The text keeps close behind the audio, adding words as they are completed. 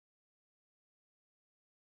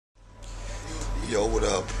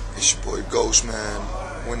what up? It's your boy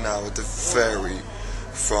Ghostman. We're now at the ferry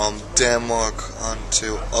from Denmark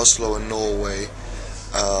until Oslo in Norway.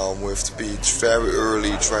 We're at the beach very early.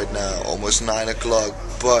 It's right now, almost 9 o'clock.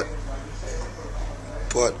 But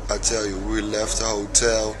I tell you, we left the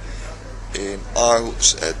hotel in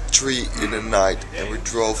Aarhus at 3 in the night and we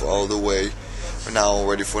drove all the way. We're now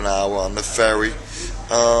already for an hour on the ferry.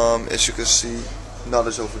 As you can see,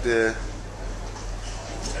 Nada's over there.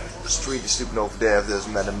 The street is sleeping over there if there's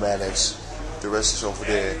mathematics. The rest is over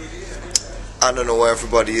there. I don't know where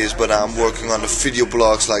everybody is, but I'm working on the video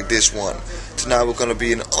blogs like this one. Tonight we're gonna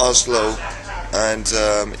be in Oslo, and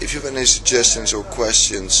if you have any suggestions or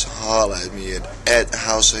questions, holla at me at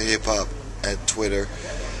HOHH at Twitter.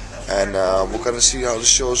 And we're gonna see how the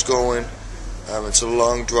show's going. It's a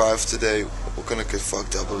long drive today. We're gonna get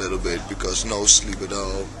fucked up a little bit because no sleep at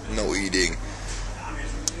all, no eating.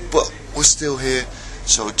 But we're still here,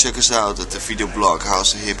 so check us out at the video blog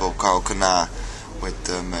HOHH Karl Kani with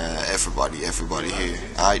everybody here.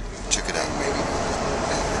 Alright, check it out. Maybe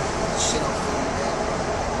shit on food, man.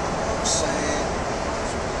 I'm saying,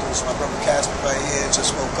 it's my brother Casper right here.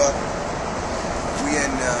 Just woke up. We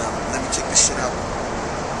in. Let me check this shit out.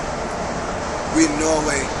 We in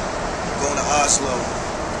Norway, going to Oslo.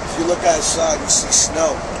 If you look outside, you see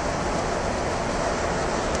snow.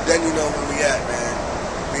 Then you know where we at, man.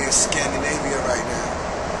 We in Scandinavia right now.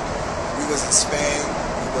 We was in Spain.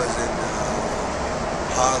 We was in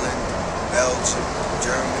Holland, Belgium,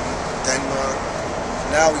 Germany, Denmark.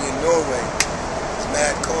 Now we in Norway. It's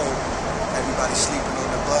mad cold. Everybody sleeping on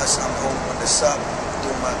the bus. I'm home on the sub,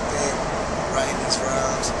 doing my thing, writing these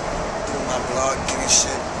rhymes, doing my blog, getting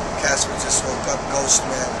shit. Casper just woke up,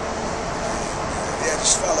 Ghostman. Yeah,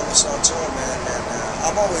 just follow us on tour, man. And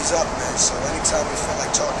I'm always up, man. So anytime you feel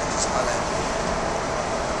like talking, just holler at me.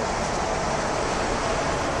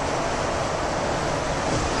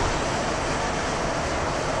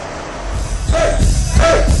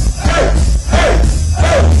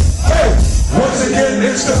 Once again,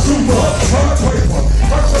 it's the super hard paper.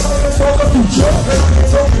 First of all, for the future. And I'm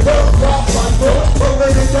talking about rock like that. But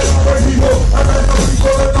they ain't that crazy more. I got no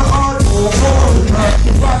people in the hardcore.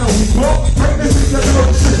 You find out we walk. Take this in the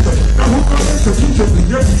little system. Now who come in to teach us to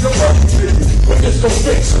give you your fucking city? But this gon'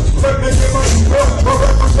 fix us. Let me get my new work. My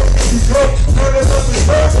represent these drugs. Turn it up and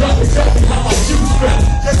burn. Not exactly how my shoes fit.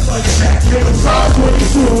 Just like that. Give them size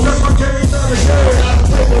 22. That's my game, not a game. I'm a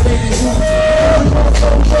paper lady who's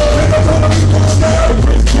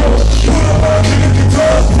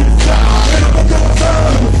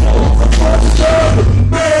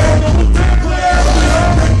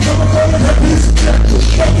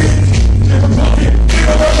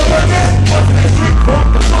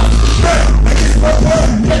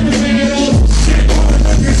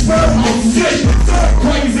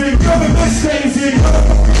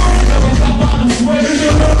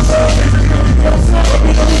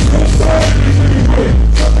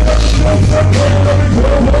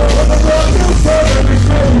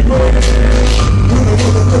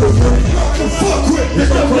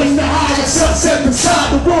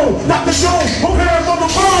not the show, who hands on the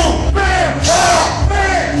moon?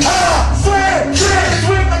 Man, swear,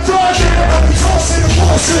 swing the target. I'll be tossing the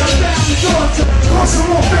bullshit down the Georgia. Crossing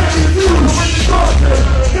more family views when you start it.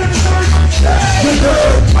 Get the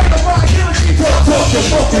third, make a rock, get a key, talk your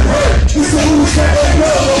fucking head. We some Wu-Tang,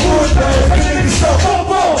 Wu-Tang. Make niggas stop,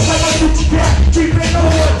 boom, like I do to get. Keep it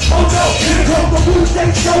going, oh no, here come the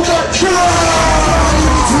Wu-Tang show, but to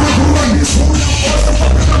the boy, this one,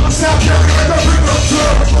 I'm South Carolina, bring up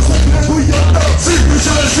trouble. See, you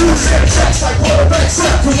should choose it. Checks like quarterback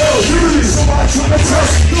sack to those duties. Somebody trying to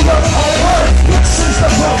test, you never hard. Since the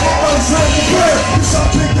problem, I'm trying to play. You stop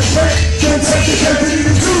thinking.